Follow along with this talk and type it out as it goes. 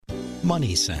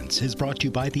Money Sense is brought to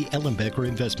you by the Ellenbecker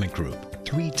Investment Group,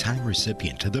 3-time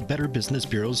recipient of the Better Business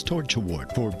Bureau's Torch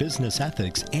Award for Business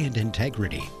Ethics and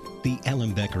Integrity. The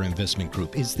Ellenbecker Investment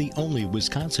Group is the only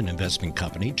Wisconsin investment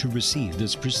company to receive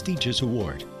this prestigious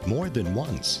award more than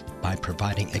once by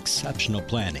providing exceptional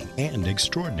planning and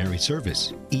extraordinary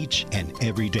service each and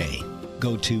every day.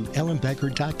 Go to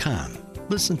ellenbecker.com.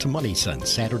 Listen to Money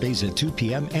Sense Saturdays at 2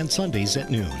 p.m. and Sundays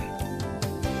at noon.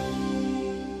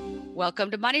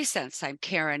 Welcome to Money Sense. I'm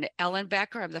Karen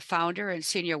Ellenbecker. I'm the founder and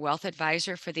senior wealth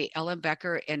advisor for the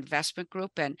Ellenbecker Investment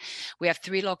Group. And we have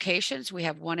 3 locations. We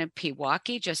have one in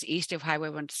Pewaukee, just east of Highway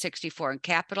 164 in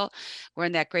Capitol. We're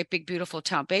in that great big beautiful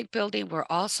town bank building. We're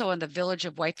also in the village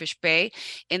of Whitefish Bay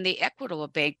in the Equitable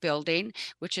Bank building,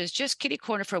 which is just kitty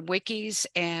corner from Wickies.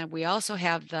 And we also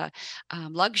have the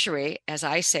luxury, as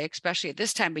I say, especially at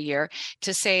this time of year,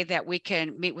 to say that we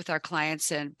can meet with our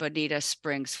clients in Bonita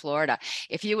Springs, Florida.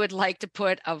 If you would like to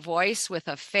put a voice with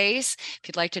a face, if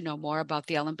you'd like to know more about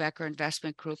the Ellenbecker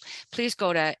Investment Group, please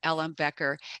go to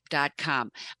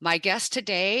ellenbecker.com. My guest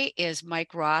today is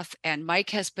Mike Roth, and Mike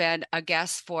has been a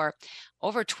guest for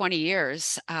over 20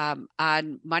 years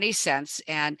on Money Sense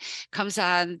and comes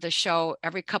on the show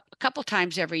every couple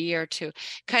times every year to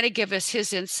kind of give us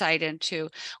his insight into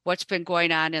what's been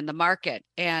going on in the market.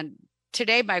 And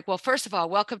today, Mike, well, first of all,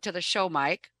 welcome to the show,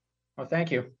 Mike. Oh, thank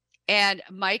you. And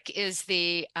Mike is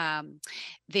the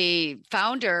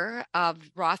founder of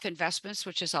Roth Investments,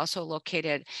 which is also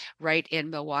located right in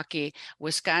Milwaukee,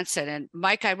 Wisconsin. And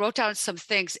Mike, I wrote down some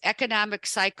things: economic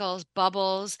cycles,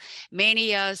 bubbles,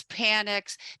 manias,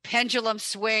 panics, pendulum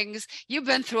swings. You've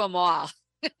been through them all.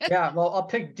 Yeah, well, I'll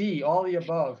pick D, all the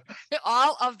above.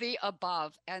 All of the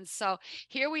above. And so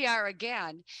here we are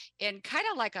again in kind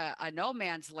of like a no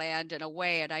man's land in a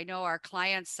way. And I know our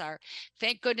clients are,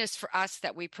 thank goodness for us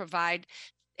that we provide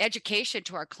education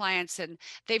to our clients, and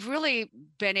they've really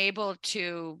been able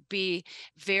to be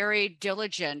very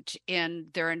diligent in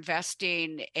their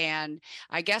investing. And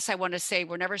I guess I want to say,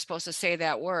 we're never supposed to say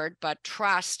that word, but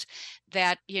trust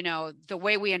that, you know, the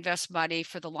way we invest money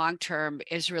for the long term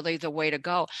is really the way to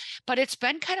go. But it's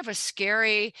been kind of a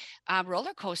scary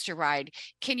roller coaster ride.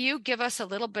 Can you give us a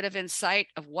little bit of insight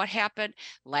of what happened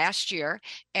last year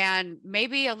and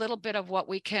maybe a little bit of what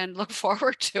we can look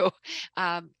forward to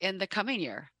in the coming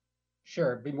year?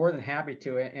 Sure, be more than happy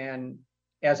to. And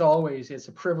as always, it's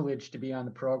a privilege to be on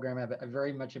the program. I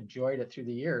very much enjoyed it through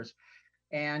the years.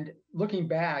 And looking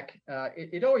back,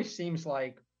 it always seems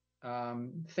like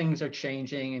things are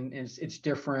changing and it's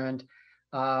different.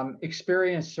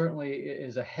 Experience certainly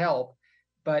is a help,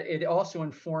 but it also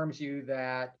informs you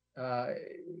that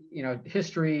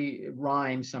history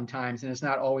rhymes sometimes, and it's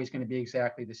not always going to be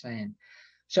exactly the same.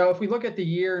 So if we look at the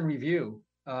year in review,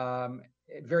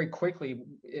 very quickly,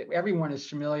 everyone is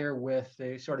familiar with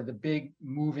the sort of the big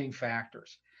moving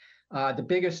factors. The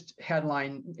biggest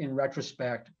headline in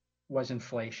retrospect was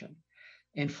inflation.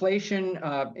 Inflation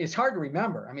is hard to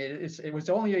remember. I mean, it was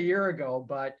only a year ago,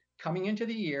 but coming into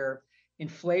the year,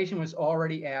 inflation was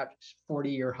already at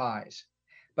 40-year highs.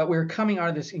 But we were coming out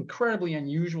of this incredibly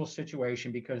unusual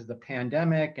situation because of the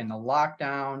pandemic and the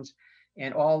lockdowns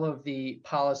and all of the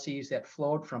policies that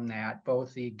flowed from that,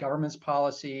 both the government's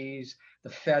policies, the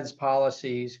Fed's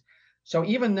policies. So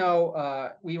even though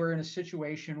we were in a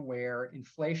situation where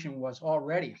inflation was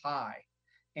already high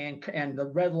and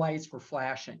the red lights were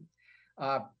flashing,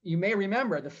 you may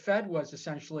remember the Fed was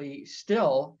essentially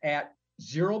still at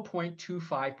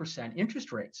 0.25%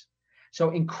 interest rates.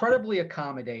 So incredibly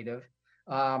accommodative,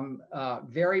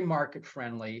 very market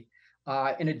friendly.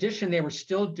 In addition, they were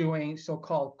still doing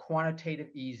so-called quantitative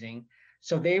easing.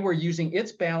 So they were using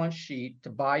its balance sheet to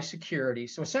buy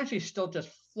securities. So essentially still just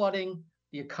flooding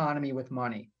the economy with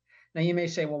money. Now you may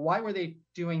say, well, why were they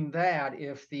doing that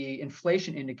if the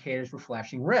inflation indicators were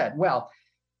flashing red? Well,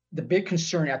 the big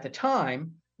concern at the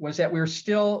time was that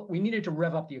we needed to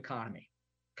rev up the economy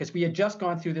because we had just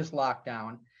gone through this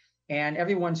lockdown, and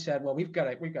everyone said, well, we've got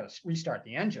to restart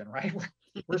the engine, right?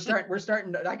 We're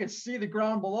starting. I could see the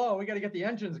ground below. We got to get the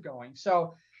engines going.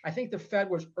 So I think the Fed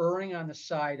was erring on the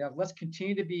side of let's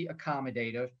continue to be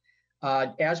accommodative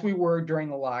as we were during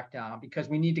the lockdown, because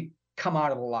we need to come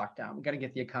out of the lockdown. We got to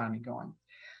get the economy going.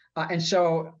 And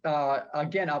so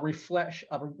again, I'll refresh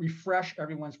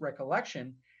everyone's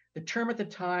recollection. The term at the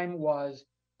time was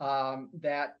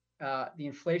that the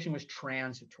inflation was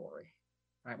transitory.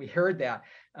 Right? We heard that.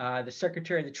 The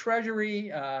Secretary of the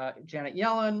Treasury, Janet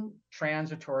Yellen,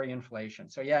 transitory inflation.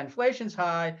 So yeah, inflation's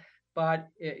high, but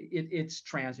it's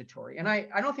transitory. And I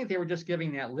don't think they were just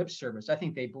giving that lip service. I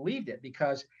think they believed it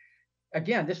because,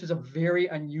 again, this is a very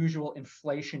unusual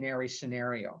inflationary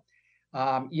scenario.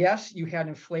 Yes, you had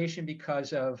inflation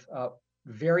because of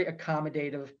very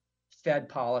accommodative Fed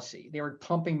policy. They were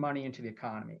pumping money into the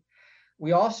economy.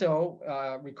 We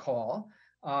also recall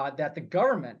that the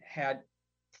government had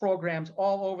programs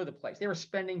all over the place. They were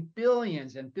spending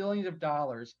billions and billions of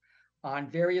dollars on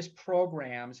various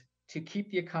programs to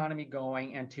keep the economy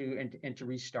going and to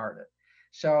restart it.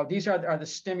 So these are the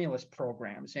stimulus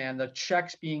programs and the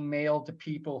checks being mailed to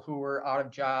people who were out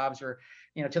of jobs, or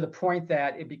to the point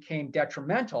that it became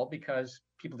detrimental because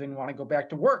people didn't want to go back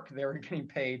to work. They were getting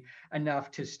paid enough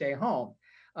to stay home.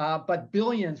 But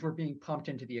billions were being pumped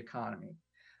into the economy.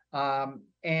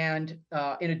 In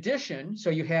addition, so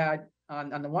you had,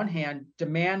 on the one hand,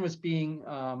 demand was being,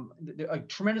 a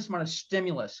tremendous amount of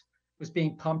stimulus was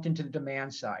being pumped into the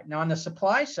demand side. Now, on the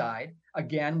supply side,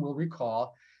 again, we'll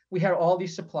recall, we had all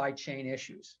these supply chain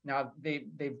issues. Now,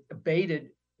 they've abated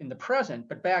in the present,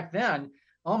 but back then,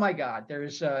 oh my God,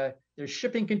 there's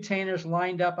shipping containers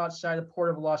lined up outside the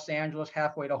port of Los Angeles,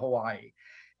 halfway to Hawaii.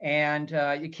 And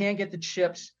you can't get the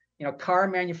chips. Car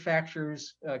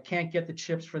manufacturers can't get the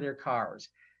chips for their cars,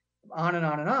 on and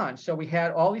on and on. So we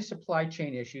had all these supply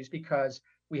chain issues because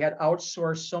we had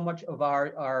outsourced so much of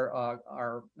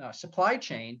our supply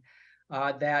chain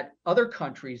that other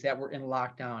countries that were in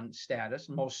lockdown status,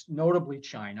 most notably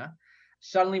China,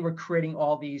 suddenly were creating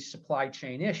all these supply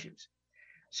chain issues.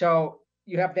 So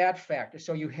you have that factor.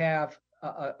 So you have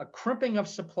a crimping of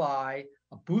supply,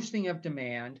 a boosting of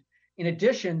demand. In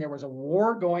addition, there was a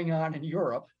war going on in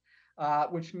Europe,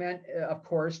 which meant, of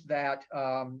course, that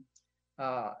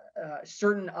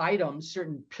certain items,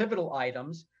 certain pivotal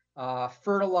items,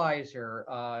 fertilizer,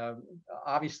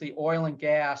 obviously oil and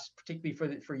gas,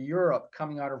 particularly for Europe,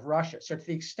 coming out of Russia. So to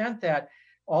the extent that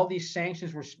all these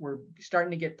sanctions were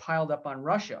starting to get piled up on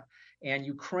Russia, and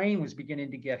Ukraine was beginning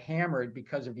to get hammered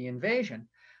because of the invasion,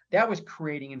 that was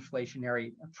creating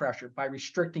inflationary pressure by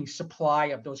restricting supply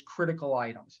of those critical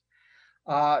items.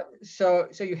 So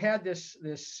you had this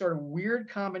sort of weird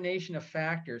combination of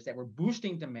factors that were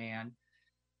boosting demand,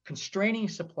 constraining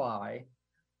supply.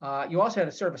 You also had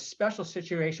a sort of a special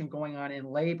situation going on in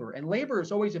labor, and labor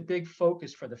is always a big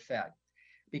focus for the Fed,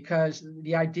 because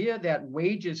the idea that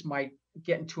wages might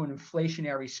get into an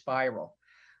inflationary spiral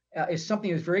is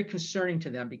something that's very concerning to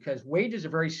them, because wages are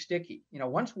very sticky.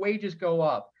 Once wages go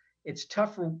up, it's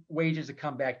tough for wages to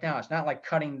come back down. It's not like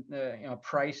cutting the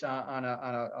price on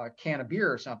a can of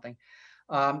beer or something.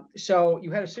 So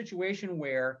you had a situation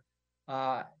where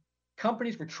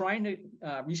companies were trying to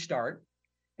restart,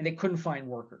 and they couldn't find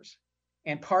workers.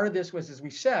 And part of this was, as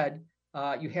we said,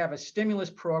 you have a stimulus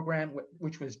program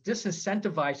which was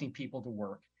disincentivizing people to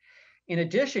work. In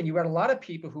addition, you had a lot of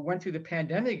people who went through the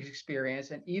pandemic experience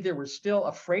and either were still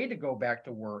afraid to go back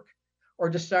to work, or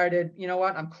decided,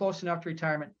 what, I'm close enough to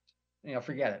retirement,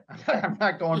 forget it. I'm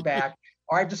not going back,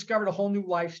 or I've discovered a whole new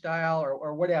lifestyle,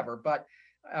 or whatever. But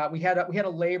we had a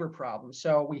labor problem.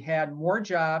 So we had more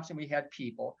jobs than we had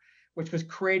people, which was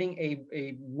creating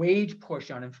a wage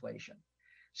push on inflation.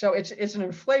 So it's an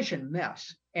inflation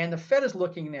mess. And the Fed is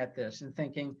looking at this and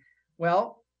thinking,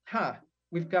 well,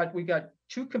 we've got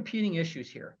two competing issues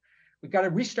here. We've got to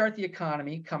restart the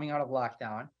economy coming out of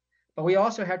lockdown, but we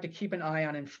also have to keep an eye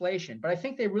on inflation. But I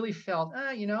think they really felt,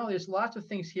 there's lots of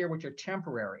things here which are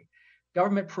temporary.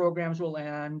 Government programs will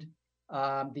end.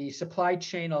 The supply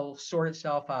chain will sort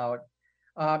itself out.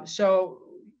 So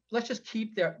let's just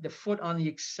keep the foot on the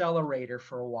accelerator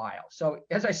for a while. So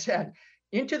as I said,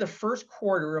 into the first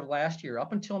quarter of last year,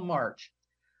 up until March,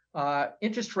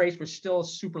 interest rates were still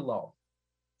super low.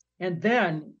 And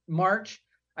then March,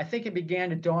 I think it began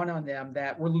to dawn on them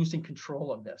that we're losing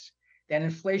control of this, that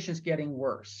inflation's getting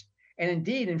worse. And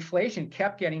indeed, inflation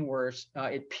kept getting worse.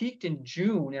 It peaked in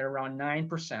June at around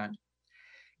 9%.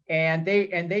 And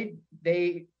they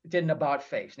did an about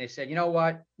face. And they said, you know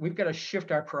what, we've got to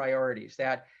shift our priorities,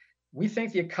 that we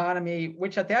think the economy,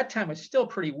 which at that time was still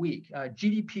pretty weak,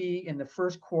 GDP in the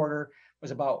first quarter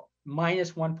was about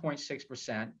minus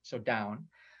 1.6%, so down.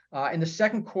 In the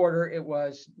second quarter, it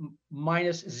was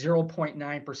minus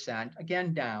 0.9%,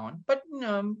 again down, but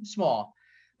small.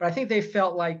 But I think they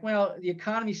felt like, well, the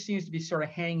economy seems to be sort of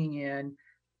hanging in,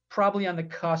 probably on the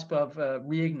cusp of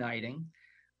reigniting.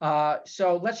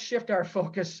 So let's shift our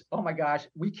focus. Oh my gosh,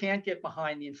 we can't get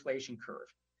behind the inflation curve.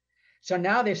 So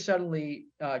now they suddenly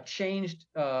changed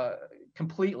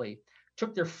completely,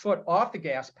 took their foot off the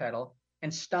gas pedal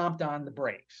and stomped on the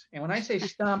brakes. And when I say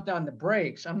stomped on the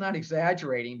brakes, I'm not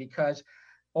exaggerating, because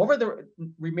over the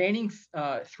remaining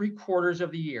 3 quarters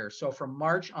of the year, so from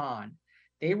March on,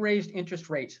 they raised interest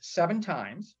rates 7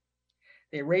 times.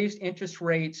 They raised interest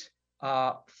rates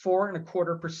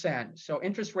 4.25%. So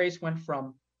interest rates went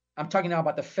from I'm talking now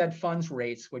about the Fed funds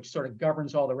rates, which sort of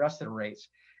governs all the rest of the rates.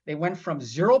 They went from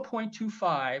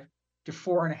 0.25 to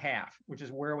 4.5, which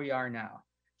is where we are now.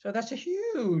 So that's a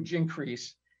huge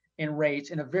increase in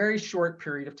rates in a very short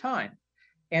period of time.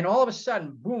 And all of a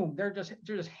sudden, boom, they're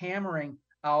just hammering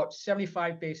out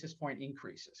 75 basis point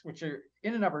increases, which are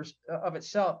in and of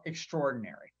itself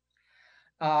extraordinary.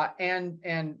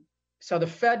 And so the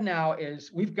Fed now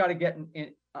we've got to get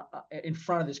in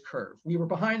front of this curve. We were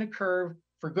behind the curve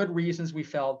for good reasons, we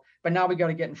felt, but now we got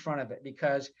to get in front of it,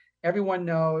 because everyone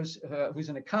knows who's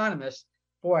an economist,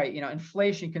 boy,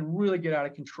 inflation can really get out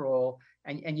of control,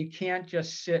 and you can't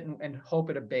just sit and hope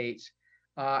it abates.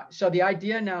 So the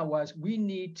idea now was we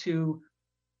need to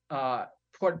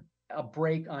put a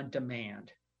brake on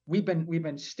demand. We've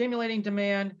been stimulating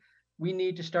demand. We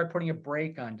need to start putting a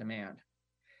brake on demand.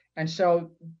 And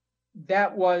so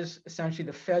that was essentially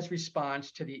the Fed's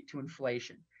response to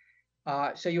inflation.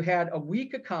 So you had a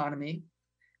weak economy,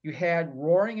 you had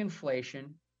roaring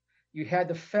inflation, you had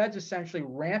the Feds essentially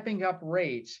ramping up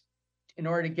rates in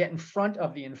order to get in front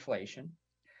of the inflation.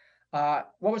 What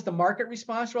was the market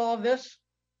response to all of this?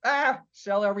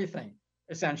 Sell everything,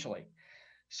 essentially.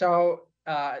 So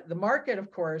the market,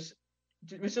 of course,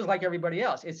 this is like everybody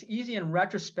else. It's easy in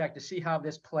retrospect to see how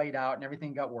this played out and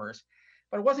everything got worse,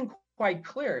 but it wasn't quite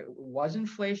clear. Was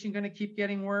inflation going to keep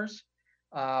getting worse?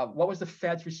 What was the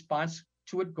Fed's response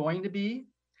to it going to be?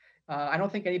 I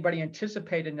don't think anybody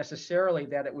anticipated necessarily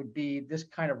that it would be this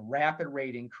kind of rapid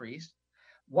rate increase.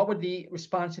 What would the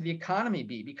response to the economy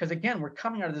be? Because again, we're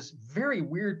coming out of this very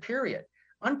weird period,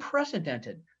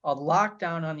 unprecedented, a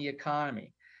lockdown on the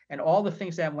economy and all the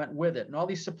things that went with it, and all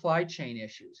these supply chain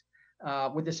issues.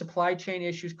 Would the supply chain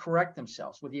issues correct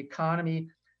themselves? Would the economy,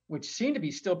 which seemed to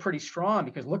be still pretty strong,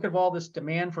 because look at all this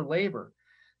demand for labor.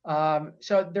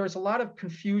 So there was a lot of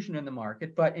confusion in the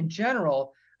market, but in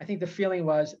general, I think the feeling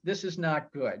was this is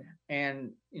not good.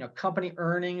 And company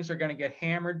earnings are going to get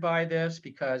hammered by this,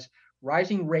 because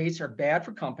rising rates are bad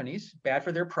for companies, bad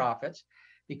for their profits,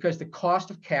 because the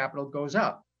cost of capital goes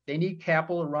up. They need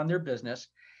capital to run their business.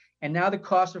 And now the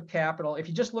cost of capital, if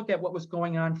you just look at what was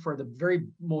going on for the very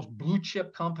most blue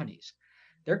chip companies,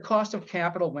 their cost of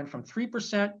capital went from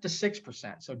 3% to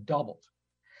 6%, so doubled.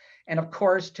 And of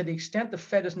course, to the extent the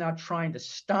Fed is now trying to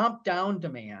stomp down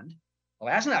demand,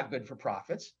 well, that's not good for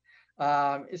profits.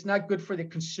 It's not good for the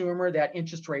consumer that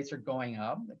interest rates are going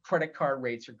up, the credit card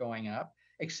rates are going up,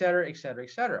 et cetera, et cetera, et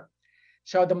cetera.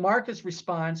 So the market's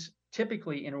response,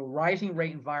 typically in a rising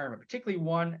rate environment, particularly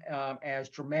one as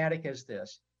dramatic as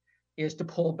this, is to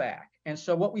pull back. And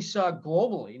so what we saw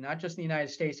globally, not just in the United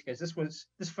States, because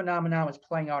this phenomenon was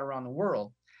playing out around the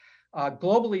world,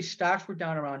 globally, stocks were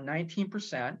down around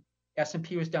 19%.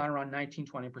 S&P was down around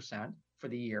 19-20% for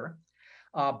the year.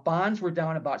 Bonds were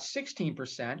down about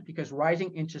 16% because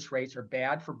rising interest rates are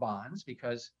bad for bonds,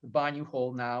 because the bond you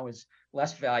hold now is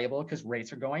less valuable because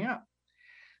rates are going up.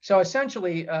 So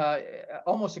essentially,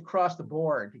 almost across the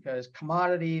board, because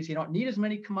commodities, you don't need as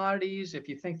many commodities if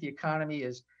you think the economy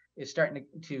is starting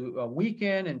to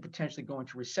weaken and potentially go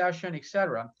into recession, et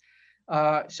cetera.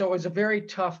 So it was a very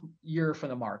tough year for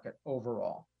the market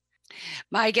overall.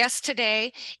 My guest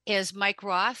today is Mike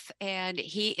Roth, and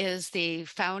he is the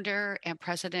founder and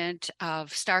president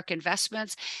of Stark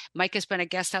Investments. Mike has been a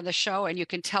guest on the show, and you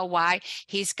can tell why.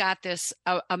 He's got this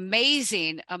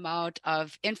amazing amount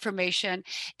of information.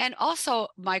 And also,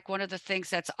 Mike, one of the things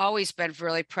that's always been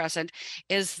really present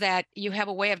is that you have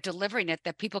a way of delivering it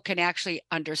that people can actually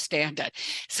understand it.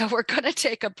 So we're going to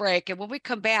take a break. And when we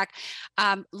come back,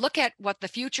 look at what the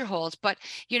future holds. But,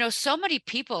 so many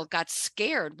people got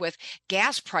scared with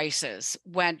gas prices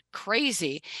went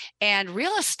crazy, and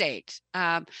real estate.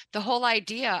 The whole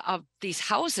idea of these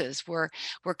houses were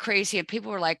crazy, and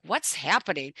people were like, "What's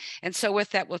happening?" And so, with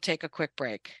that, we'll take a quick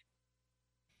break.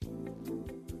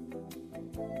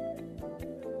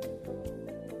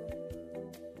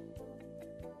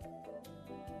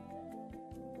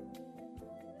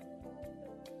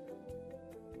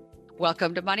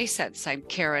 Welcome to Money Sense. I'm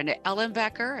Karen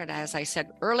Ellenbecker, and as I said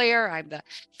earlier, I'm the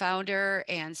founder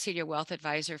and senior wealth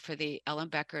advisor for the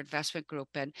Ellenbecker Investment Group,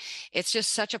 and it's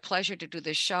just such a pleasure to do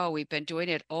this show. We've been doing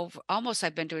it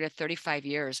I've been doing it 35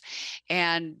 years,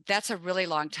 and that's a really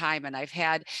long time, and I've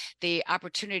had the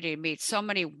opportunity to meet so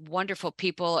many wonderful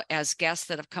people as guests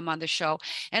that have come on the show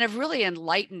and have really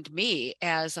enlightened me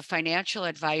as a financial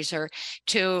advisor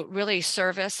to really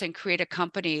service and create a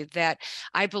company that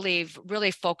I believe really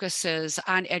focuses focuses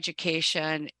on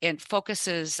education and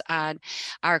focuses on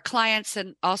our clients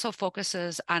and also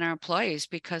focuses on our employees,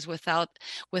 because without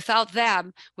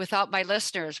them, without my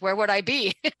listeners, where would I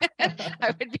be?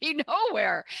 I would be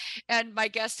nowhere. And my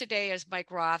guest today is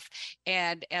Mike Roth.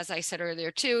 And as I said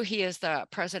earlier too, he is the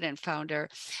president and founder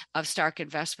of Stark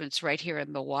Investments right here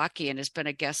in Milwaukee and has been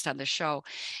a guest on the show.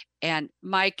 And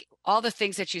Mike, all the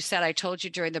things that you said, I told you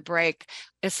during the break,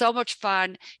 it's so much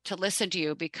fun to listen to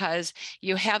you because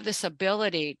you have this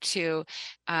ability to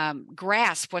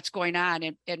grasp what's going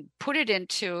on and put it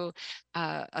into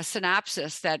a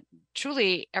synopsis that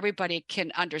truly everybody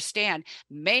can understand.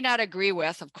 May not agree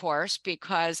with, of course,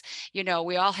 because, you know,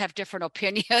 we all have different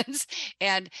opinions.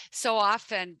 And so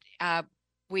often,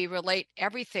 we relate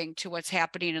everything to what's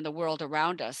happening in the world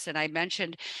around us. And I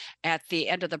mentioned at the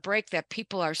end of the break that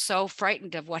people are so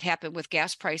frightened of what happened with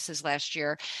gas prices last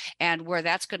year and where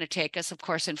that's going to take us. Of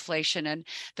course, inflation and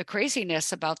the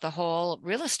craziness about the whole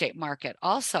real estate market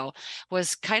also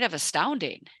was kind of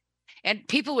astounding. And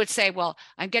people would say, well,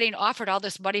 I'm getting offered all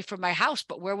this money for my house,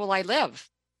 but where will I live?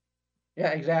 Yeah,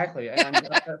 exactly. And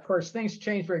of course, things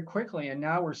change very quickly. And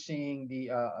now we're seeing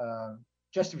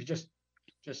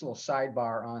just a little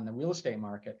sidebar on the real estate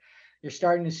market, you're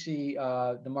starting to see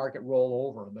the market roll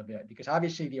over a bit because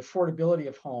obviously the affordability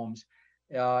of homes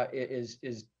is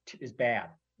bad.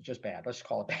 It's just bad. Let's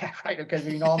call it bad, right? Because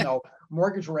we all know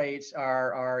mortgage rates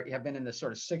have been in the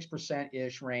sort of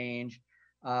 6%-ish range,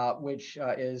 which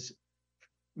is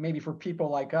maybe for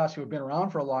people like us who have been around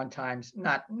for a long time,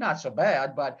 not so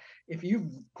bad. But if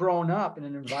you've grown up in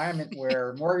an environment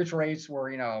where mortgage rates were,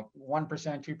 1%,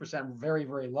 2%, very,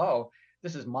 very low,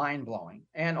 this is mind-blowing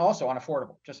and also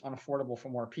unaffordable, just unaffordable for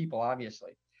more people,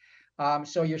 obviously.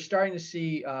 So you're starting to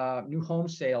see new home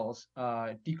sales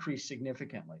decrease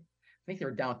significantly. I think they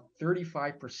were down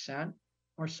 35%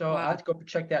 or so. Wow. I have to go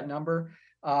check that number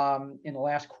in the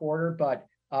last quarter, but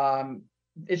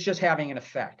it's just having an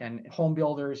effect. And home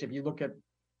builders, if you look at,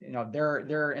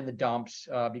 they're in the dumps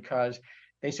because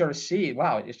they sort of see,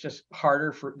 wow, it's just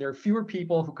harder there are fewer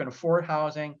people who can afford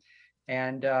housing.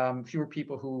 And fewer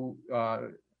people who,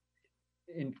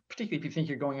 particularly if you think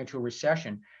you're going into a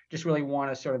recession, just really want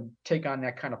to sort of take on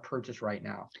that kind of purchase right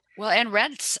now. Well, and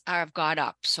rents have gone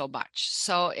up so much.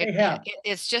 So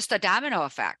it's just a domino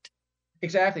effect.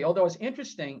 Exactly. Although it's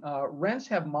interesting, rents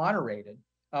have moderated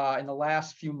in the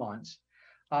last few months.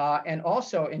 And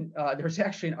also, there's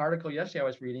actually an article yesterday I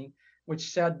was reading, which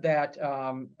said that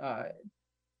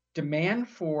demand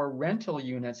for rental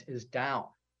units is down.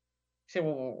 Say,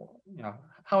 well,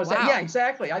 how is that? Yeah,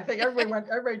 exactly. I think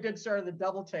everybody did sort of the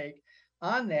double take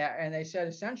on that. And they said,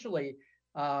 essentially,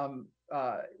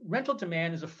 rental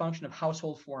demand is a function of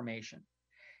household formation.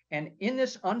 And in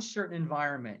this uncertain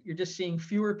environment, you're just seeing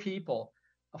fewer people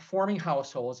forming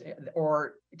households,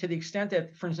 or to the extent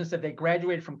that, for instance, that they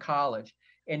graduated from college,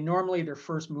 and normally their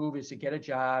first move is to get a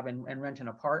job and rent an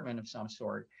apartment of some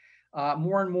sort.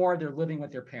 More and more, they're living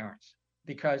with their parents.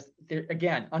 Because,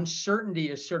 again, uncertainty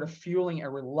is sort of fueling a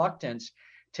reluctance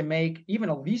to make even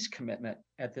a lease commitment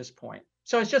at this point.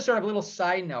 So it's just sort of a little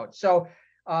side note. So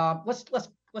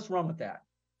let's run with that.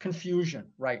 Confusion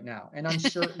right now and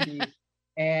uncertainty.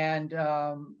 And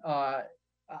I'm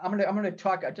gonna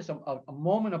talk just a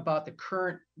moment about the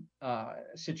current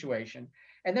situation,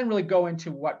 and then really go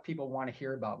into what people want to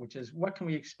hear about, which is what can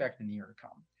we expect in the year to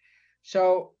come.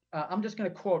 So I'm just going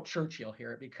to quote Churchill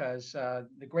here because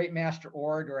the great master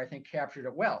orator, I think, captured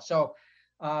it well. So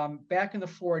back in the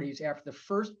 40s, after the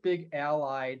first big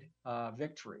Allied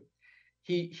victory,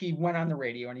 he went on the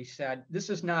radio and he said, "This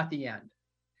is not the end.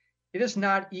 It is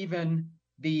not even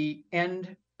the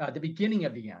end, the beginning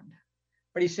of the end."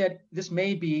 But he said, "This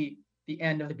may be the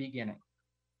end of the beginning."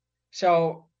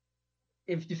 So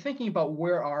if you're thinking about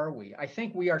where are we, I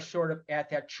think we are sort of at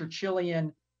that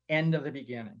Churchillian end of the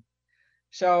beginning.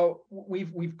 So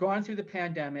we've gone through the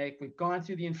pandemic, we've gone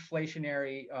through the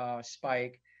inflationary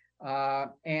spike,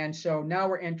 and so now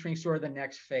we're entering sort of the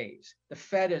next phase. The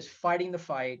Fed is fighting the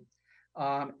fight.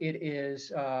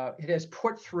 It has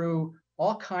put through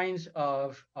all kinds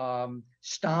of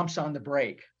stomps on the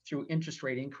brake through interest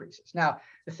rate increases. Now,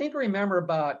 the thing to remember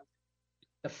about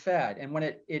the Fed, and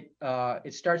when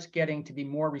it starts getting to be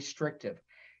more restrictive,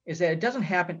 is that it doesn't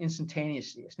happen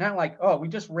instantaneously. It's not like, oh, we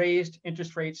just raised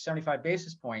interest rates 75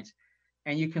 basis points,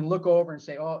 and you can look over and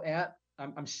say, oh,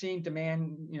 I'm seeing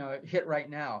demand, hit right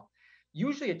now.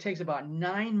 Usually it takes about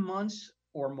 9 months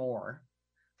or more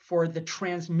for the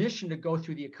transmission to go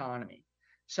through the economy.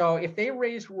 So if they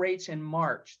raised rates in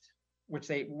March,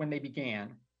 when they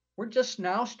began, we're just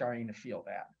now starting to feel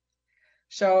that.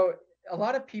 So a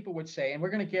lot of people would say, and we're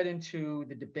going to get into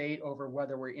the debate over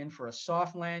whether we're in for a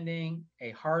soft landing,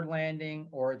 a hard landing,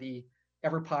 or the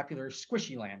ever popular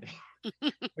squishy landing,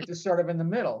 which is sort of in the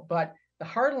middle. But the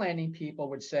hard landing people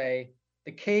would say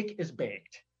the cake is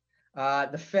baked.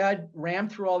 The Fed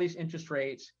rammed through all these interest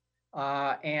rates,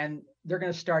 and they're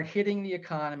going to start hitting the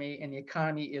economy, and the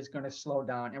economy is going to slow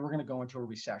down, and we're going to go into a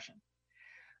recession.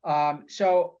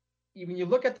 So when you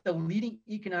look at the leading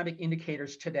economic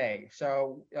indicators today,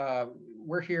 so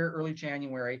we're here early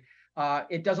January,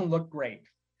 it doesn't look great.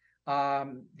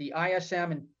 The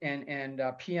ISM and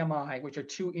PMI, which are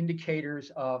two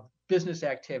indicators of business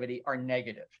activity, are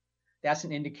negative. That's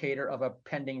an indicator of a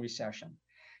pending recession.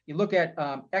 You look at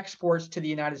exports to the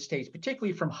United States,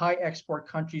 particularly from high export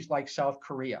countries like South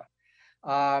Korea.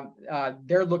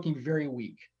 They're looking very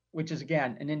weak, which is,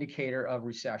 again, an indicator of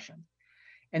recession.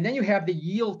 And then you have the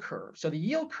yield curve. So the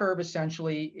yield curve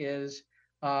essentially is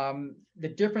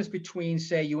the difference between,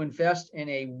 say, you invest in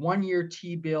a 1-year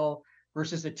T-bill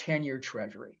versus a 10-year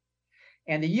treasury.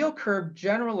 And the yield curve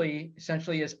generally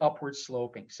essentially is upward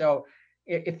sloping. So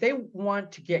if they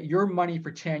want to get your money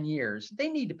for 10 years, they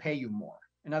need to pay you more.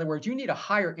 In other words, you need a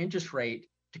higher interest rate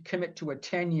to commit to a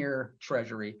 10-year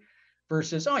treasury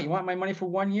versus, oh, you want my money for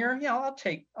 1 year? Yeah,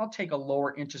 I'll take a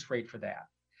lower interest rate for that.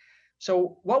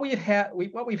 So what we've had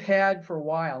for a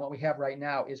while, what we have right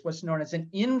now is what's known as an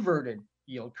inverted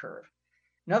yield curve.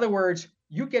 In other words,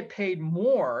 you get paid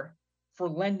more for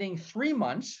lending 3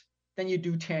 months than you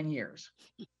do 10 years.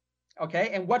 Okay,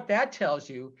 and what that tells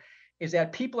you is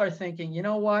that people are thinking, you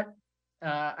know what?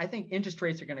 I think interest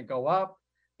rates are going to go up.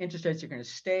 Interest rates are going to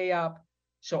stay up.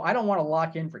 So I don't want to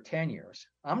lock in for 10 years.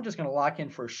 I'm just going to lock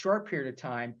in for a short period of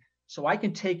time so I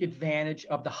can take advantage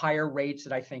of the higher rates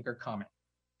that I think are coming.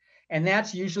 And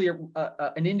that's usually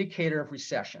an indicator of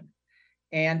recession.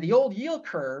 And the old yield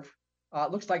curve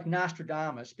looks like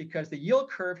Nostradamus because the yield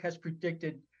curve has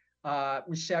predicted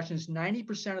recessions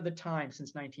 90% of the time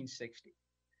since 1960.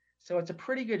 So it's a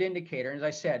pretty good indicator. And as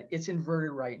I said, it's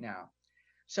inverted right now.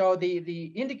 So the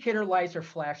indicator lights are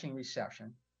flashing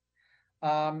recession.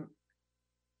 At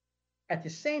the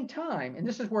same time, and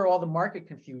this is where all the market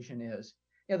confusion is,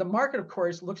 the market, of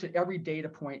course, looks at every data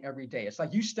point every day. It's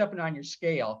like you stepping on your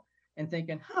scale and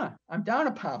thinking, I'm down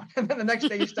a pound. And then the next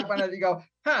day you step on it and you go,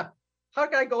 how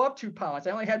can I go up 2 pounds?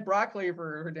 I only had broccoli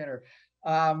for dinner.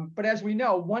 But as we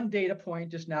know, one data point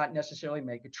does not necessarily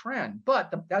make a trend,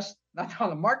 but that's not how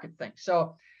the market thinks.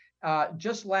 So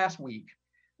just last week,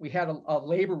 we had a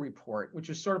labor report, which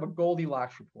was sort of a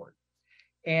Goldilocks report.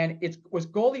 And it was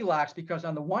Goldilocks because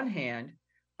on the one hand,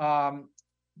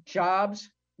 jobs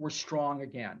were strong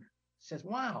again. It says,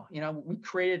 wow, we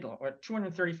created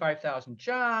 235,000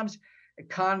 jobs.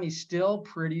 Economy's still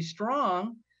pretty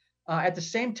strong. At the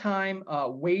same time,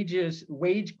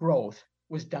 wage growth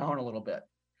was down a little bit.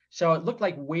 So it looked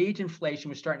like wage inflation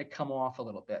was starting to come off a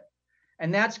little bit.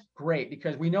 And that's great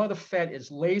because we know the Fed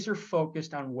is laser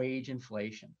focused on wage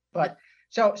inflation. But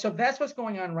so that's what's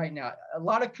going on right now. A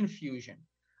lot of confusion.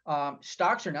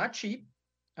 Stocks are not cheap.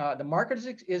 The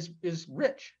market is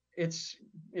rich. It's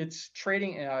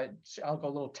trading. I'll go a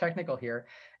little technical here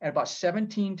at about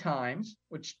 17 times,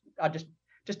 which I'll just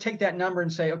take that number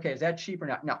and say, okay, is that cheap or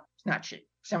not? No, it's not cheap.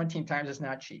 17 times is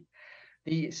not cheap.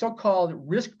 The so-called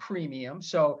risk premium,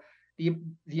 so the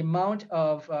amount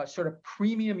of sort of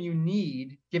premium you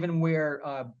need, given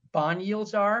where bond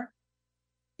yields are,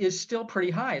 is still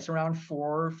pretty high. It's around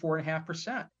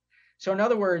 4.5%. So in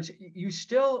other words,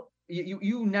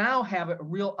 you now have a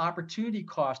real opportunity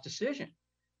cost decision.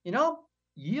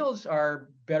 Yields are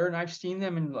better than I've seen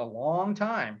them in a long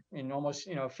time, in almost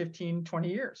 15, 20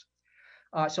 years.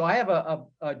 So I have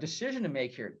a decision to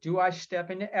make here. Do I step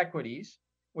into equities,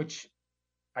 which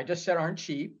I just said aren't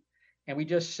cheap, and we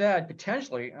just said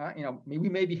potentially, we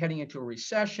may be heading into a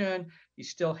recession. You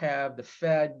still have the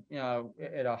Fed,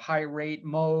 at a high rate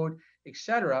mode, et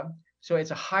cetera. So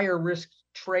it's a higher risk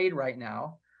trade right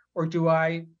now. Or do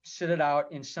I sit it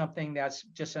out in something that's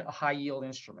just a high yield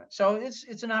instrument? So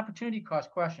it's an opportunity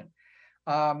cost question.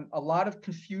 A lot of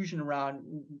confusion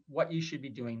around what you should be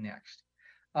doing next.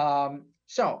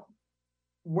 So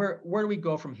where do we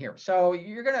go from here? So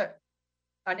you're gonna,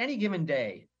 on any given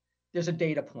day, there's a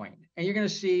data point, and you're going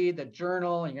to see the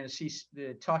journal, and you're going to see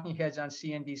the talking heads on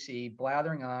CNBC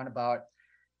blathering on about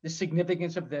the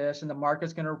significance of this, and the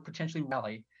market's going to potentially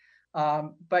rally.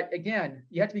 But again,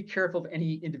 you have to be careful of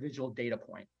any individual data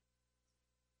point.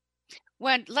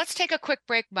 Let's take a quick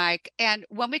break, Mike. And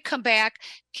when we come back,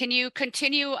 can you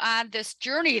continue on this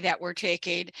journey that we're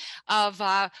taking of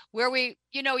where we,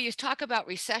 you talk about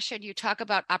recession, you talk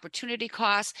about opportunity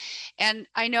costs. And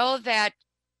I know that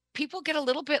people get a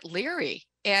little bit leery.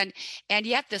 And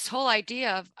yet this whole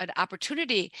idea of an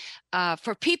opportunity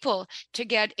for people to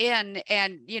get in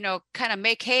and, kind of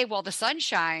make hay while the sun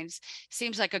shines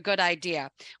seems like a good idea.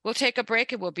 We'll take a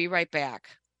break and we'll be right back.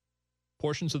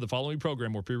 Portions of the following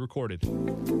program were pre-recorded.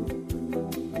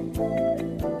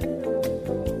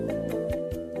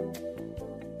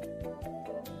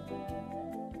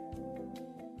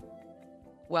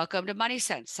 Welcome to Money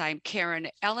Sense. I'm Karen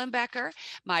Ellenbecker.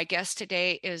 My guest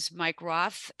today is Mike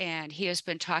Roth, and he has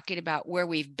been talking about where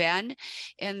we've been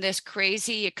in this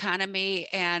crazy economy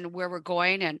and where we're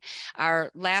going. And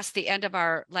the end of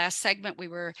our last segment,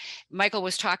 Michael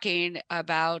was talking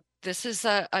about this is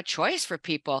a choice for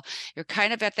people. You're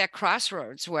kind of at that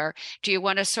crossroads where do you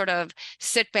want to sort of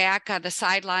sit back on the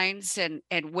sidelines and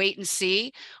wait and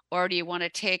see, or do you want to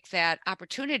take that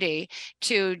opportunity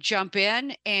to jump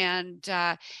in and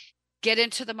get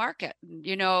into the market?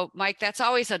 Mike, that's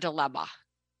always a dilemma.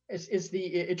 It's the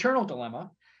eternal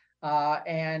dilemma.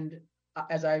 And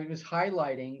as I was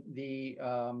highlighting, the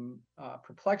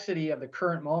perplexity of the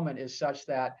current moment is such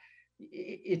that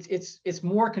it's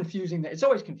more confusing. It's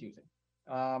always confusing.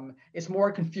 It's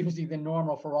more confusing than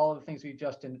normal for all of the things we've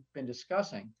just been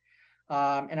discussing.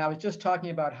 And I was just talking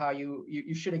about how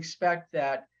you should expect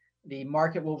that the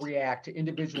market will react to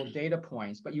individual data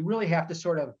points, but you really have to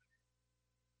sort of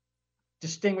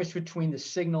distinguish between the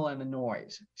signal and the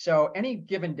noise. So any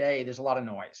given day, there's a lot of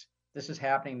noise. This is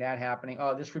happening, that happening.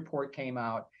 Oh, this report came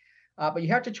out. But you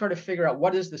have to try to figure out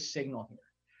what is the signal here.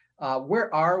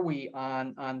 Where are we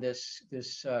on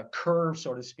this curve,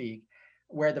 so to speak,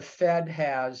 where the Fed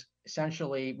has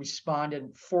essentially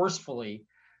responded forcefully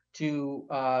to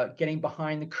getting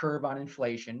behind the curve on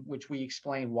inflation, which we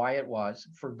explained why it was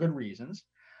for good reasons.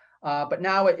 But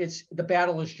now the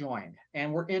battle is joined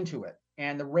and we're into it.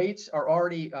 And the rates are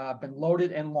already been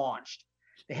loaded and launched.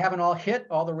 They haven't all hit.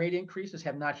 All the rate increases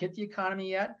have not hit the economy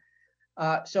yet.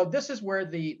 So this is where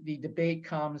the debate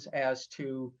comes as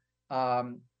to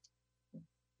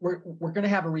we're going to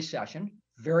have a recession,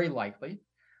 very likely,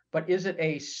 but is it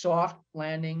a soft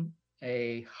landing,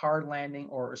 a hard landing,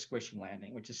 or a squishy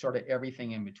landing, which is sort of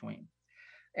everything in between?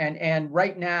 And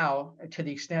right now, to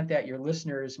the extent that your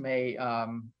listeners may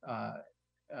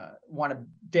want to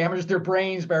damage their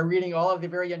brains by reading all of the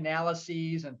very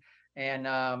analyses and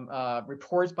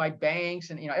reports by banks,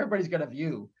 and everybody's got a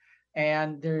view,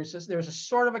 and there's a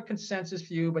sort of a consensus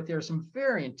view, but there's some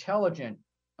very intelligent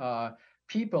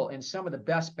people in some of the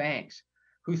best banks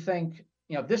who think,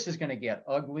 this is going to get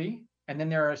ugly. And then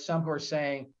there are some who are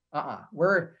saying,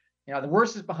 we're, the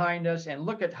worst is behind us, and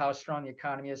look at how strong the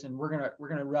economy is, and we're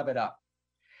going to rev it up.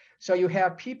 So you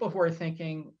have people who are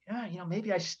thinking,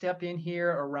 maybe I step in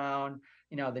here around,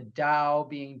 the Dow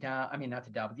being down. I mean, not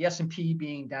the Dow, but the S&P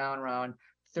being down around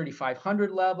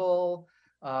 3,500 level,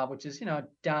 which is,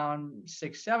 down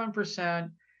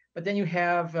 6-7%. But then you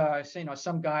have,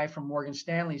 some guy from Morgan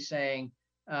Stanley saying,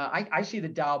 I see the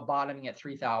Dow bottoming at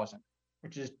 3,000,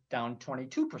 which is down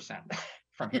 22%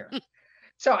 from here.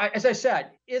 So as I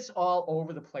said, it's all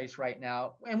over the place right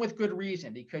now, and with good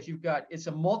reason, because it's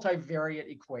a multivariate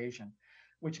equation,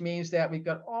 which means that we've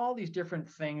got all these different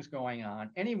things going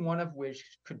on, any one of which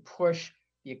could push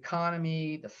the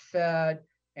economy, the Fed,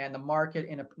 and the market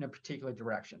in a particular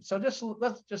direction. So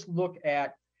let's just look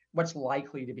at what's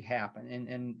likely to happen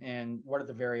and what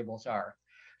the variables are.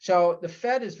 So the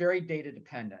Fed is very data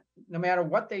dependent. No matter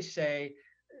what they say,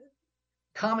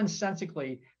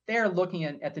 commonsensically, they are looking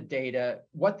at the data,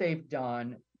 what they've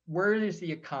done, where is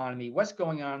the economy, what's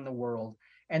going on in the world,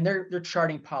 and they're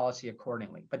charting policy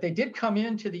accordingly. But they did come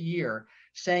into the year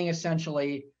saying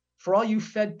essentially, for all you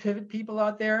Fed pivot people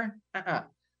out there,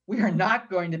 we are not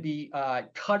going to be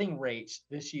cutting rates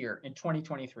this year in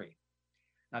 2023.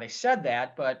 Now, they said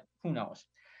that, but who knows?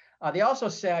 They also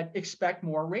said expect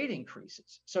more rate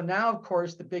increases. So now, of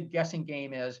course, the big guessing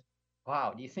game is,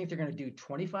 wow, do you think they're going to do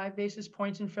 25 basis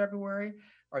points in February?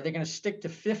 Or are they going to stick to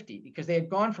 50? Because they had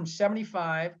gone from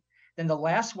 75, then the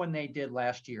last one they did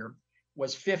last year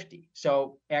was 50.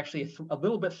 So actually a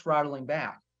little bit throttling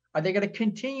back. Are they going to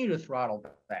continue to throttle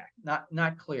back?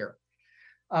 Not clear.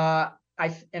 When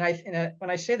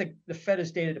I say the Fed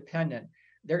is data dependent,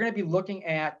 they're going to be looking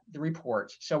at the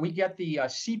reports. So we get the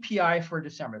CPI for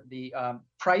December, the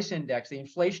price index, the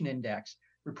inflation index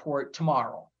report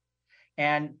tomorrow.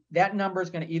 And that number is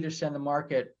going to either send the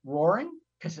market roaring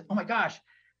because, oh my gosh,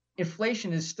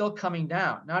 inflation is still coming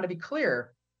down. Now, to be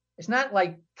clear, it's not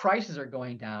like prices are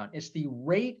going down. It's the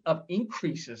rate of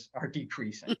increases are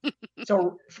decreasing.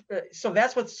 So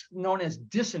that's what's known as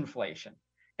disinflation.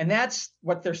 And that's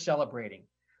what they're celebrating.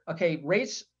 Okay,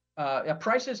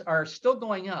 prices are still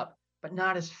going up, but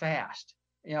not as fast.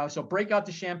 So break out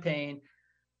the champagne.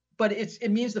 But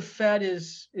it means the Fed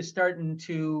is starting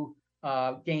to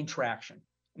gain traction.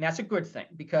 And that's a good thing,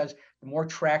 because the more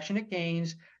traction it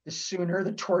gains, the sooner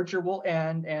the torture will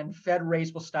end and Fed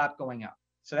rates will stop going up.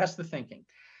 So that's the thinking.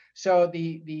 So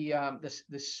the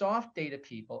soft data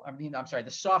people, the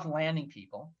soft landing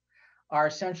people are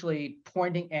essentially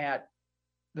pointing at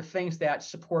the things that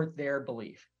support their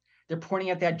belief. They're pointing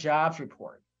at that jobs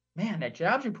report. Man, that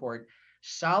jobs report,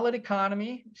 solid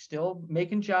economy, still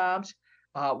making jobs.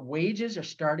 Wages are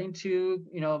starting to,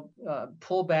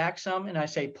 pull back some, and I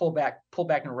say pull back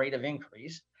in rate of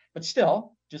increase, but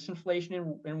still just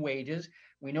inflation in wages.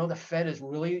 We know the Fed is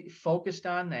really focused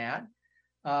on that.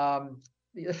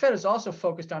 The Fed is also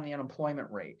focused on the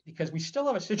unemployment rate, because we still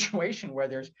have a situation where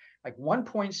there's like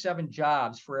 1.7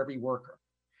 jobs for every worker.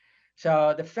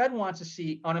 So the Fed wants to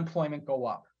see unemployment go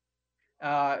up,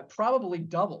 probably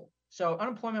double. So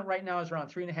unemployment right now is around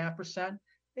 3.5%.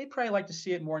 They'd probably like to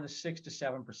see it more in the 6 to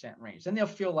 7% range. Then they'll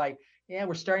feel like, yeah,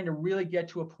 we're starting to really get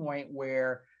to a point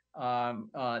where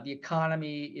the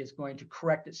economy is going to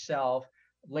correct itself.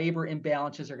 Labor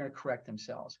imbalances are going to correct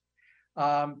themselves.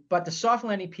 But the soft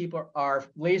landing people are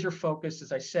laser focused,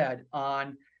 as I said,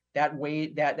 on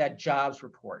that jobs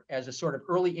report as a sort of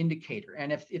early indicator.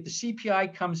 And if the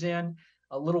CPI comes in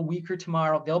a little weaker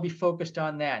tomorrow, they'll be focused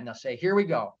on that, and they'll say, here we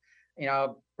go.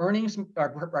 Earnings are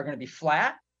going to be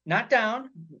flat, not down.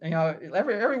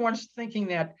 Everyone's thinking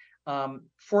that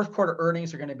fourth quarter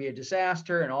earnings are going to be a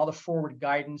disaster, and all the forward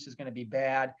guidance is going to be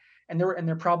bad, and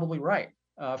they're probably right.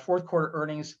 Fourth quarter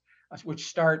earnings, which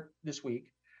start this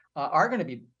week, are going to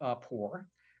be poor,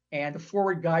 and the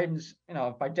forward guidance,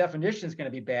 by definition, is going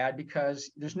to be bad, because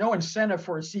there's no incentive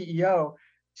for a CEO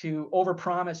to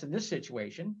overpromise in this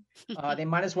situation. They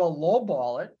might as well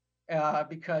lowball it,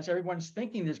 because everyone's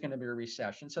thinking there's going to be a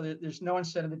recession, so there's no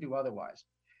incentive to do otherwise.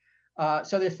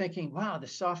 So they're thinking, wow, the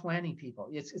soft landing people,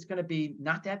 it's going to be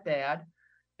not that bad.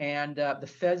 And the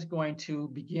Fed's going to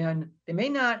begin, they may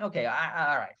not, okay, all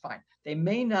right, fine. They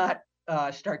may not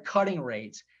start cutting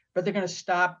rates, but they're going to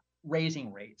stop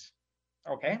raising rates.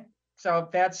 Okay, so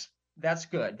that's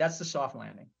good. That's the soft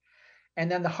landing. And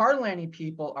then the hard landing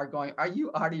people are going, are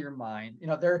you out of your mind?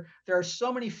 There are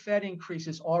so many Fed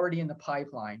increases already in the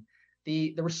pipeline.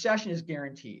 The recession is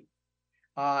guaranteed.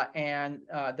 And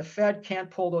the Fed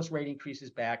can't pull those rate increases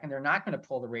back, and they're not going to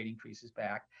pull the rate increases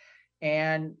back.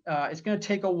 And it's going to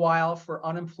take a while for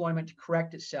unemployment to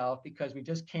correct itself, because we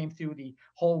just came through the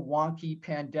whole wonky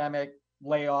pandemic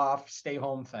layoff, stay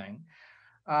home thing.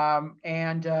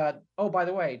 Oh, by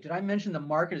the way, did I mention the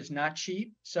market is not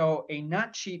cheap? So a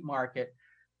not cheap market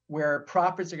where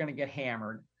profits are going to get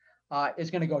hammered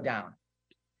is going to go down.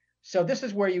 So this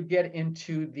is where you get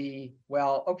into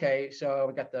so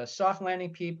we got the soft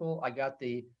landing people. I got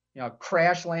the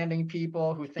crash landing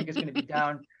people who think it's going to be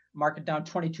down, market down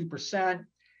 22%.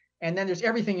 And then there's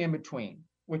everything in between,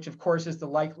 which of course is the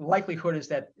likelihood is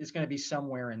that it's going to be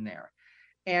somewhere in there.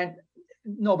 And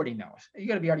nobody knows. You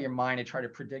got to be out of your mind to try to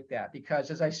predict that,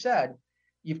 because as I said,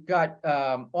 you've got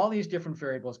all these different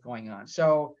variables going on.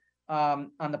 So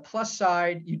on the plus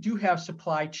side, you do have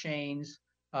supply chains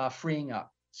freeing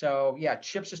up. So yeah,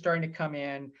 chips are starting to come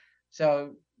in.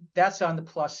 So that's on the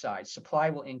plus side. Supply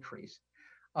will increase.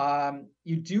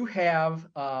 You do have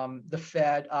the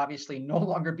Fed obviously no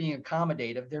longer being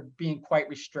accommodative. They're being quite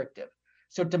restrictive.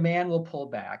 So demand will pull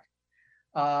back.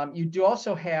 You do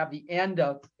also have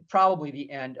probably the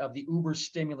end of the Uber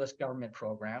stimulus government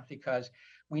program, because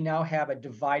we now have a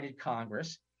divided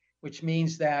Congress, which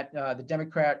means that the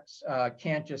Democrats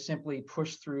can't just simply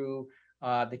push through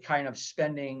the kind of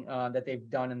spending that they've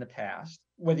done in the past,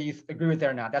 whether you agree with it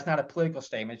or not. That's not a political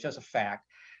statement, it's just a fact.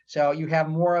 So you have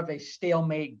more of a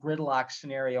stalemate gridlock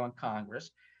scenario in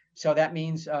Congress. So that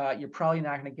means you're probably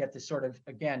not going to get this sort of,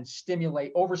 again,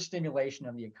 overstimulation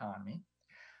of the economy.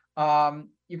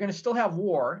 You're going to still have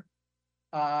war,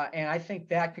 and I think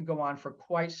that could go on for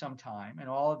quite some time, and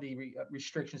all of the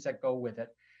restrictions that go with it.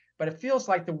 But it feels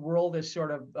like the world is sort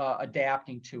of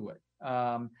adapting to it.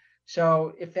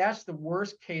 So if that's the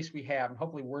worst case we have, and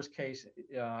hopefully worst case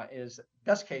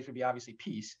best case would be obviously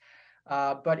peace.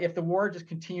 But if the war just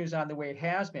continues on the way it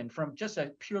has been, from just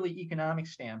a purely economic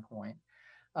standpoint,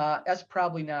 that's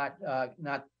probably not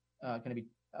going to be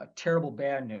terrible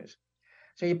bad news.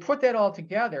 So you put that all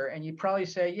together and you probably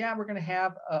say, yeah, we're going to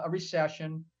have a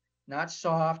recession, not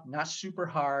soft, not super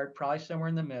hard, probably somewhere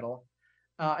in the middle.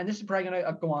 And this is probably going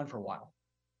to go on for a while.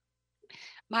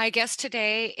 My guest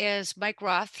today is Mike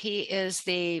Roth. He is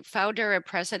the founder and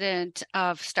president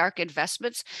of Stark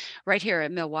Investments right here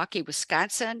in Milwaukee,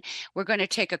 Wisconsin. We're going to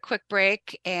take a quick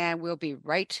break and we'll be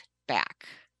right back.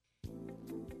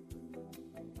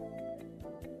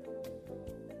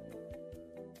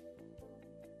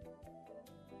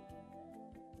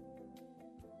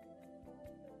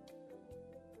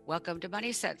 Welcome to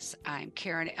Money Sense. I'm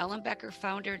Karen Ellenbecker,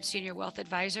 founder and senior wealth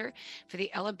advisor for the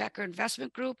Ellenbecker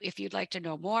Investment Group. If you'd like to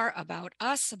know more about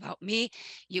us, about me,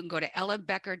 you can go to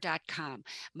ellenbecker.com.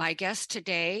 My guest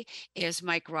today is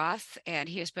Mike Roth, and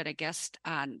he has been a guest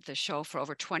on the show for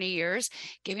over 20 years,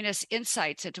 giving us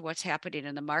insights into what's happening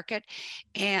in the market.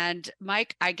 And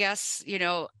Mike, I guess,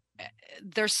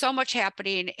 there's so much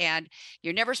happening, and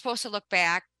you're never supposed to look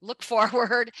back, look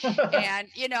forward. and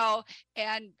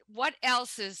and what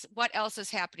else is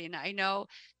happening? I know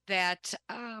that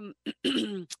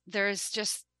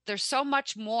there's so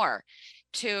much more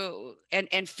to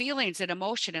and feelings and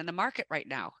emotion in the market right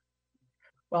now.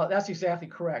 Well, that's exactly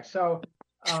correct. So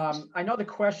I know the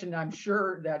question I'm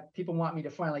sure that people want me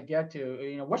to finally get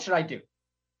to, what should I do?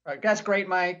 That's great,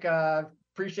 Mike.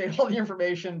 Appreciate all the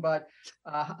information, but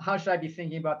how should I be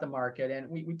thinking about the market? And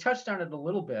we touched on it a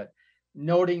little bit,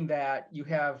 noting that you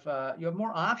have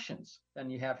more options than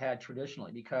you have had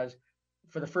traditionally, because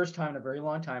for the first time in a very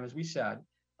long time, as we said,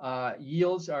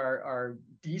 yields are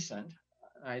decent.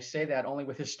 I say that only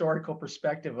with historical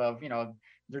perspective of,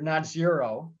 they're not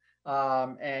zero,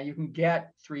 and you can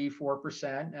get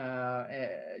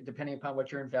 3-4%, depending upon what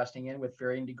you're investing in, with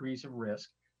varying degrees of risk,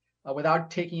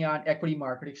 without taking on equity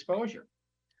market exposure.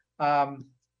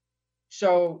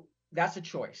 So that's a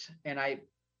choice, and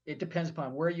it depends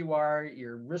upon where you are,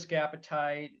 your risk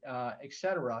appetite, et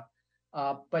cetera.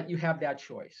 But you have that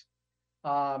choice.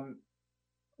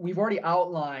 We've already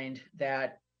outlined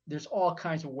that there's all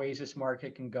kinds of ways this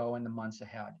market can go in the months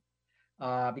ahead,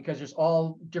 because there's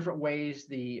all different ways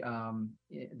the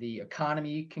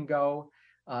economy can go.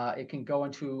 It can go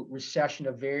into recession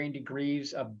of varying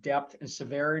degrees of depth and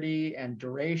severity and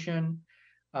duration.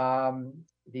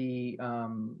 The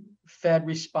Fed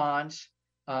response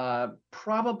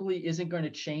probably isn't going to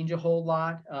change a whole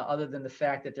lot, other than the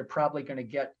fact that they're probably going to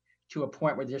get to a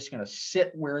point where they're just going to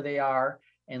sit where they are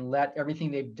and let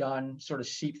everything they've done sort of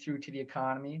seep through to the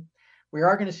economy. We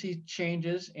are going to see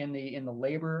changes in the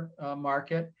labor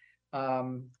market.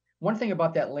 One thing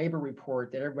about that labor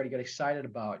report that everybody got excited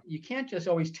about, you can't just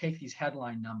always take these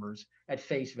headline numbers at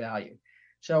face value.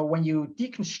 So when you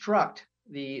deconstruct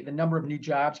the number of new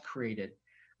jobs created,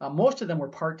 most of them were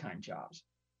part-time jobs,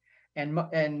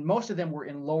 and most of them were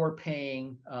in lower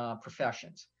paying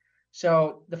professions.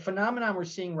 So the phenomenon we're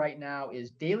seeing right now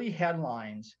is daily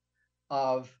headlines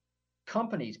of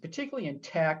companies, particularly in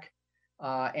tech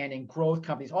and in growth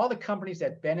companies, all the companies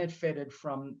that benefited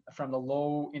from the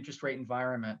low interest rate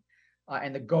environment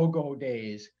and the go-go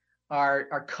days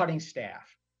are cutting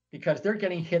staff because they're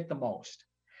getting hit the most.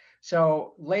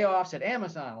 So layoffs at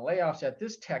Amazon, layoffs at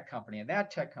this tech company and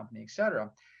that tech company, et cetera.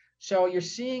 So you're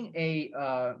seeing a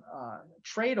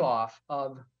trade-off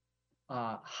of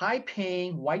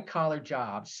high-paying white-collar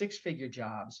jobs, six-figure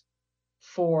jobs,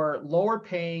 for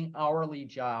lower-paying hourly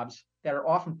jobs that are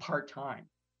often part-time.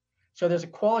 So there's a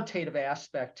qualitative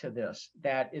aspect to this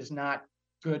that is not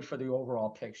good for the overall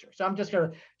picture. So I'm just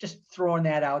throwing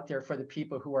that out there for the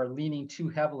people who are leaning too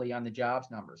heavily on the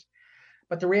jobs numbers.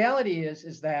 But the reality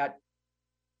is that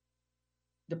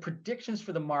the predictions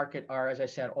for the market are, as I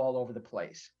said, all over the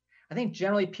place. I think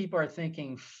generally people are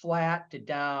thinking flat to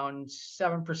down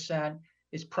 7%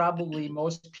 is probably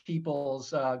most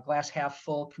people's glass half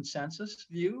full consensus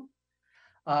view.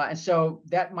 And so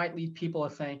that might lead people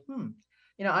to think,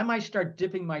 I might start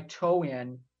dipping my toe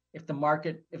in if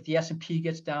the S&P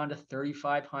gets down to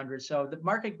 3,500. So the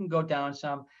market can go down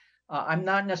some. I'm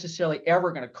not necessarily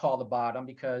ever going to call the bottom,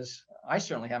 because I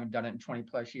certainly haven't done it in 20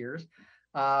 plus years.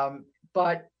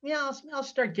 But I'll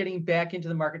start getting back into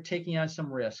the market, taking on some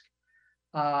risk.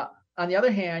 On the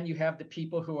other hand, you have the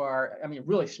people who are,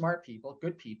 really smart people,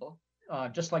 good people,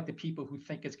 just like the people who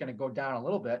think it's going to go down a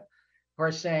little bit, who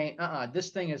are saying,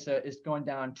 this thing is going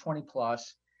down 20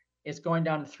 plus. It's going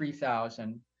down to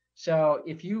 3,000. So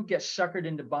if you get suckered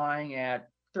into buying at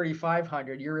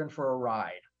 3,500, you're in for a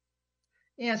ride.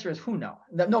 The answer is, who knows?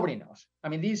 Nobody knows.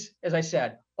 These, as I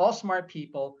said, all smart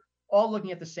people, all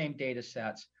looking at the same data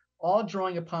sets, all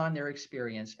drawing upon their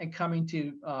experience and coming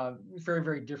to very,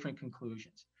 very different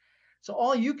conclusions. So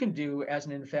all you can do as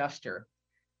an investor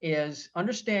is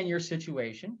understand your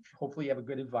situation. Hopefully you have a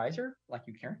good advisor like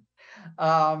you, Karen.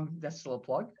 That's a little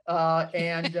plug.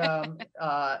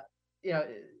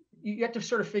 You have to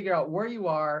sort of figure out where you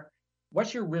are,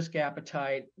 what's your risk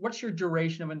appetite, what's your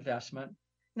duration of investment.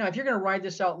 Now, if you're going to ride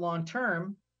this out long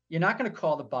term, you're not going to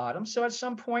call the bottom. So at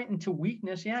some point into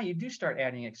weakness, you do start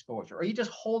adding exposure, or you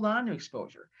just hold on to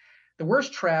exposure. The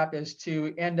worst trap is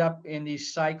to end up in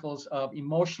these cycles of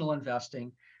emotional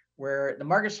investing where the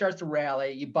market starts to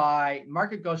rally, you buy,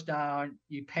 market goes down,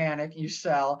 you panic, you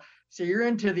sell. So you're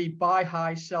into the buy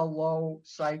high, sell low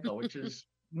cycle, which is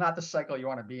not the cycle you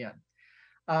want to be in.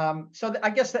 I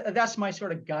guess that's my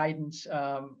sort of guidance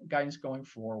going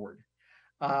forward.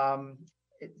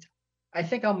 I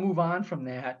think I'll move on from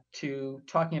that to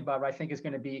talking about what I think is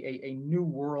going to be a new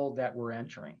world that we're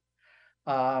entering.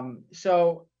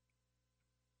 So,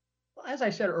 as I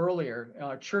said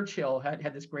earlier, Churchill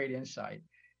had this great insight.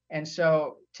 And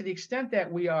so, to the extent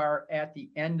that we are at the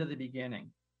end of the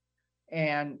beginning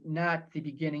and not the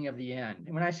beginning of the end,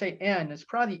 and when I say end, it's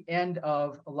probably the end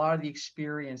of a lot of the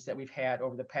experience that we've had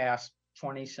over the past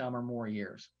 20 some or more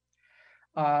years.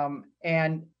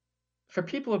 And for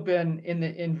people who've been in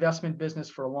the investment business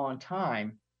for a long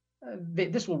time,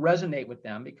 this will resonate with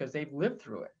them because they've lived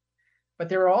through it. But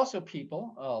there are also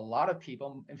people, a lot of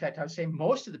people, in fact, I would say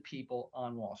most of the people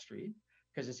on Wall Street,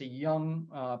 because it's a young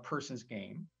person's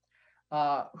game,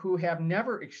 who have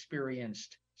never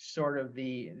experienced sort of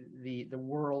the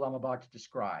world I'm about to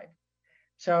describe.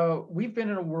 So we've been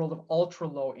in a world of ultra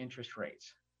low interest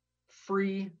rates,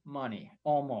 free money,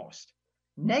 almost,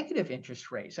 negative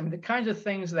interest rates. I mean, the kinds of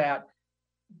things that,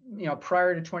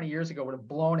 prior to 20 years ago would have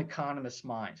blown economists'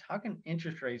 minds. How can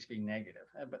interest rates be negative?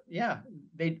 But yeah,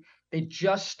 they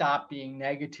just stopped being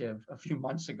negative a few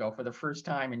months ago for the first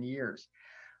time in years.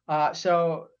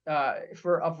 So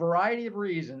for a variety of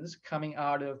reasons coming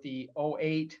out of the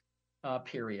 2008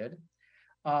 period,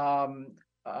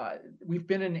 we've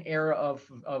been in an era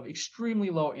of extremely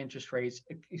low interest rates,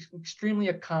 extremely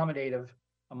accommodative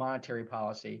monetary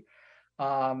policy,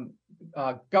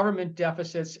 government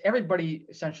deficits, everybody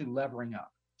essentially levering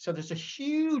up. So there's a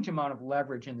huge amount of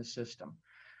leverage in the system.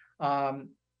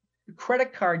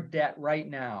 Credit card debt right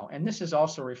now, and this is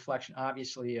also a reflection,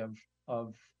 obviously,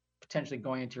 of potentially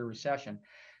going into a recession.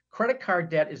 Credit card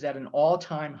debt is at an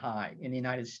all-time high in the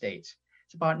United States.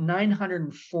 It's about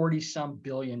 $940 some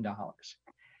billion.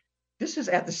 This is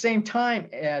at the same time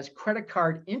as credit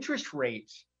card interest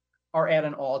rates are at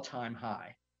an all-time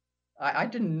high. I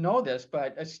didn't know this,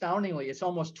 but astoundingly, it's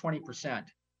almost 20%.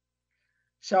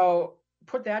 So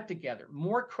put that together,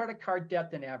 more credit card debt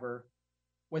than ever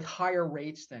with higher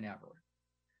rates than ever.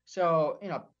 So,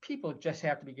 people just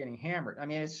have to be getting hammered. I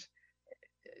mean,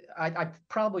 I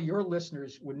probably your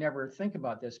listeners would never think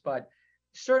about this, but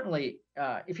certainly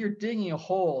if you're digging a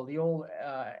hole, the old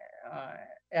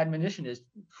admonition is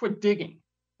quit digging,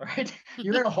 right?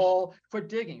 You're in a hole, quit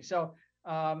digging. So,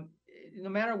 no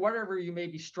matter whatever you may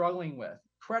be struggling with,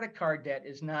 credit card debt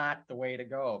is not the way to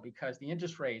go because the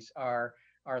interest rates are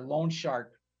loan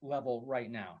shark level right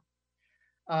now.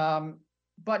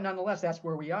 But nonetheless, that's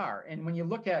where we are. And when you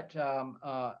look at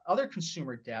other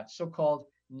consumer debt, so-called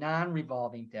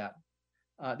non-revolving debt,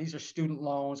 these are student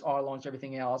loans, auto loans,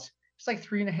 everything else, it's like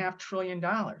 $3.5 trillion.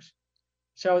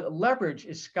 So the leverage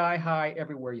is sky high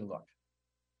everywhere you look.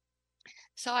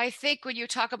 So I think when you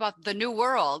talk about the new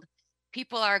world,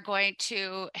 people are going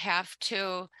to have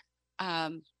to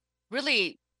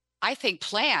really, I think,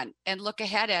 plan and look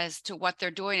ahead as to what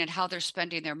they're doing and how they're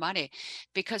spending their money,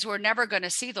 because we're never going to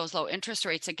see those low interest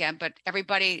rates again, but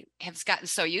everybody has gotten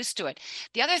so used to it.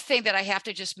 The other thing that I have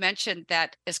to just mention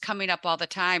that is coming up all the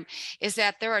time is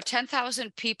that there are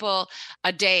 10,000 people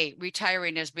a day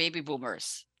retiring as baby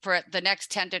boomers for the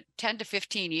next 10 to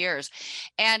 15 years.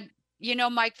 And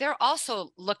Mike, they're also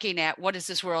looking at what does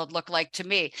this world look like to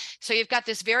me? So you've got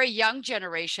this very young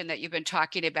generation that you've been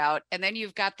talking about, and then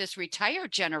you've got this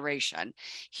retired generation,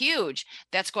 huge,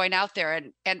 that's going out there,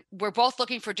 and we're both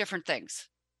looking for different things.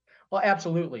 Well,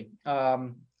 absolutely.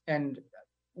 And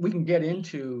we can get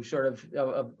into sort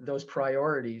of those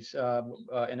priorities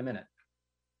in a minute.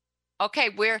 Okay,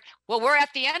 we're at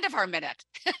the end of our minute.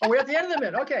 Oh, we're at the end of the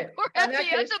minute. Okay. We're at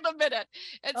the end of the minute.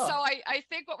 And so I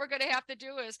think what we're going to have to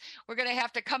do is we're going to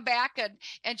have to come back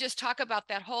and just talk about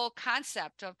that whole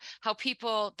concept of how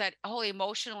people, that whole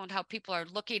emotional and how people are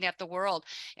looking at the world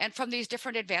and from these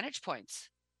different advantage points.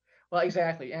 Well,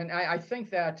 exactly. And I think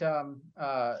that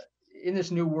in this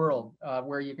new world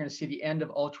where you're going to see the end of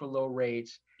ultra low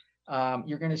rates,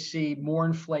 you're going to see more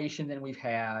inflation than we've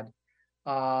had.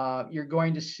 You're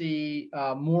going to see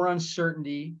more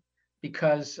uncertainty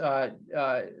because the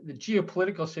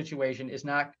geopolitical situation is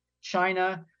not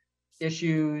China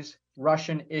issues,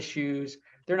 Russian issues.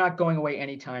 They're not going away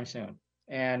anytime soon.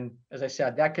 And as I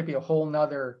said, that could be a whole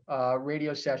nother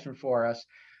radio session for us.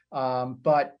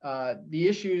 But the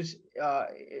issues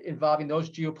involving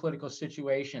those geopolitical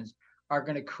situations are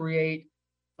going to create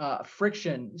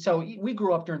friction. So we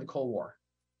grew up during the Cold War.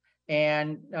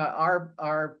 And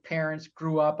our parents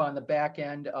grew up on the back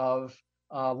end of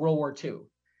World War II.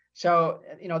 So,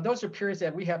 those are periods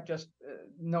that we have just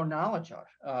no knowledge of.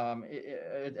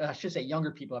 I should say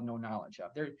younger people have no knowledge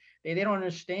of. They don't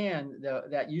understand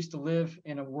that used to live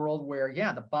in a world where,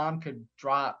 yeah, the bomb could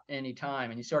drop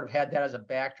anytime, and you sort of had that as a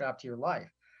backdrop to your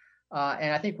life.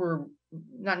 And I think we're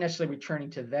not necessarily returning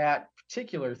to that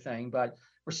particular thing, but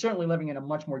we're certainly living in a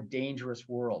much more dangerous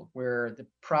world where the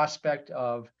prospect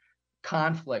of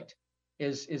conflict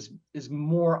is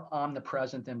more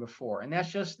omnipresent than before, and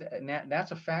that's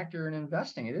a factor in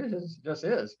investing. Just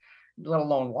is, let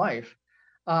alone life.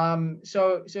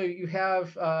 So you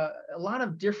have a lot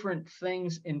of different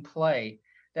things in play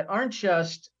that aren't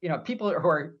just people who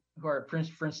are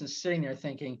for instance sitting there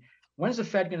thinking, when's the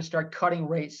Fed going to start cutting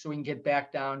rates so we can get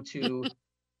back down to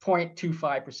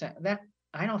 0.25%? That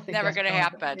I don't think Never going to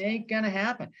happen. It ain't going to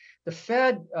happen. The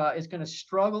Fed is going to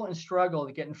struggle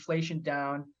to get inflation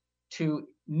down to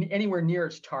anywhere near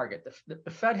its target.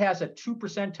 The Fed has a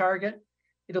 2% target.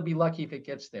 It'll be lucky if it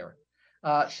gets there.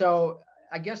 So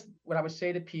I guess what I would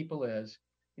say to people is,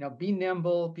 be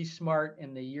nimble, be smart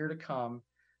in the year to come,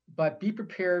 but be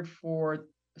prepared for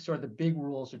sort of the big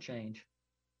rules of change.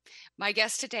 My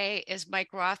guest today is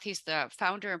Mike Roth. He's the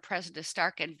founder and president of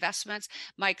Stark Investments.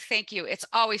 Mike, thank you. It's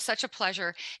always such a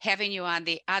pleasure having you on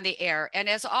the air. And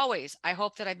as always, I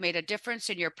hope that I've made a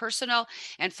difference in your personal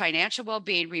and financial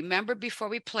well-being. Remember, before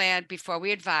we plan, before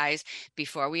we advise,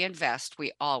 before we invest,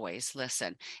 we always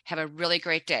listen. Have a really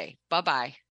great day. Bye-bye.